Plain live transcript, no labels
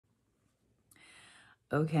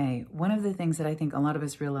Okay, one of the things that I think a lot of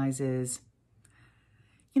us realize is,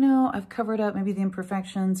 you know, I've covered up maybe the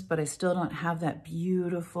imperfections, but I still don't have that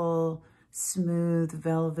beautiful, smooth,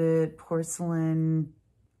 velvet, porcelain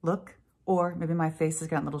look. Or maybe my face has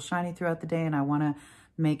gotten a little shiny throughout the day and I want to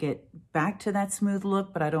make it back to that smooth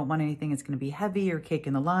look, but I don't want anything that's going to be heavy or cake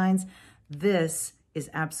in the lines. This is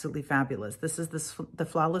absolutely fabulous. This is the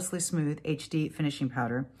Flawlessly Smooth HD Finishing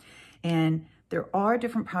Powder. And there are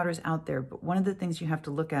different powders out there, but one of the things you have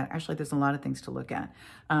to look at, actually there's a lot of things to look at.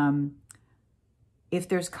 If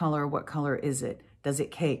there's color, what color is it? Does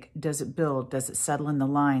it cake? Does it build? Does it settle in the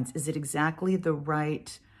lines? Is it exactly the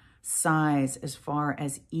right size as far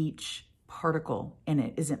as each particle in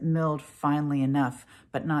it? Is it milled finely enough,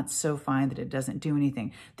 but not so fine that it doesn't do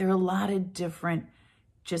anything? There are a lot of different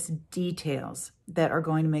just details that are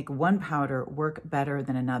going to make one powder work better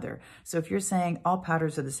than another. So if you're saying all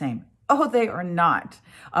powders are the same, oh, they are not.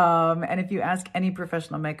 And if you ask any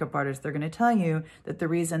professional makeup artist, they're going to tell you that the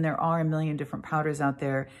reason there are a million different powders out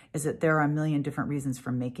there is that there are a million different reasons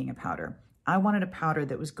for making a powder. I wanted a powder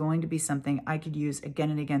that was going to be something I could use again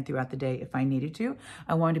and again throughout the day if I needed to.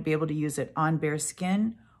 I wanted to be able to use it on bare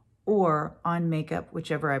skin or on makeup,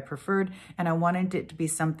 whichever I preferred. And I wanted it to be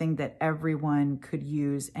something that everyone could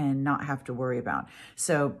use and not have to worry about.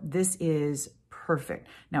 So this is perfect.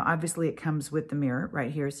 Now, obviously it comes with the mirror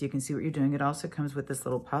right here so you can see what you're doing. It also comes with this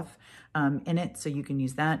little puff in it, so you can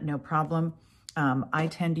use that, no problem. I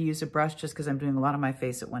tend to use a brush just because I'm doing a lot of my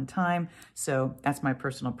face at one time. So that's my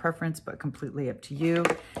personal preference, but completely up to you.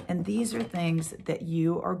 And these are things that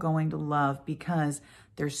you are going to love because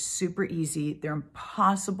they're super easy. They're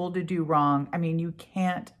impossible to do wrong. I mean, you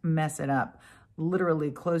can't mess it up.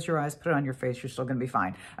 Literally close your eyes, put it on your face. You're still going to be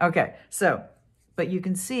fine. Okay. So, but you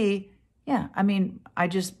can see, yeah, I mean, I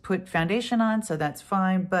just put foundation on, so that's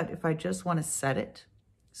fine. But if I just want to set it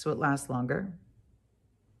so it lasts longer,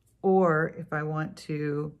 or if I want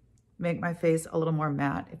to make my face a little more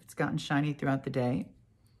matte, if it's gotten shiny throughout the day,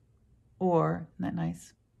 or, isn't that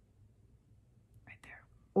nice? Right there.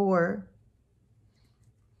 Or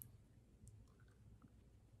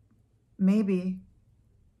maybe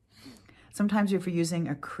sometimes if you're using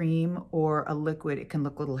a cream or a liquid, it can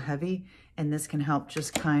look a little heavy, and this can help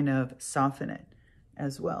just kind of soften it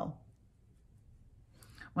as well.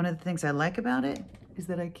 One of the things I like about it is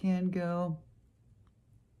that I can go,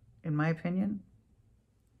 in my opinion,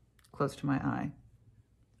 close to my eye,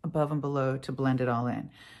 above and below to blend it all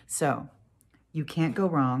in. So you can't go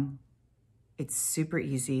wrong. It's super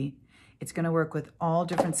easy. It's going to work with all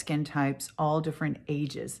different skin types, all different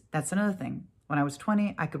ages. That's another thing. When I was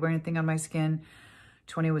 20, I could wear anything on my skin.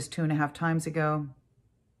 20 was 2.5 times ago.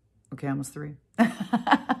 Okay, almost 3.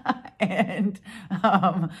 And,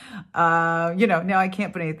 you know, now I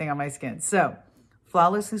can't put anything on my skin. So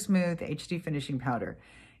Flawlessly Smooth HD Finishing Powder.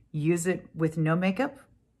 Use it with no makeup,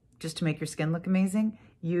 just to make your skin look amazing.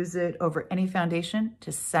 Use it over any foundation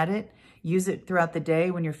to set it. Use it throughout the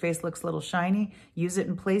day when your face looks a little shiny. Use it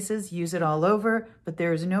in places, use it all over, but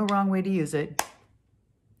there is no wrong way to use it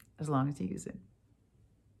as long as you use it.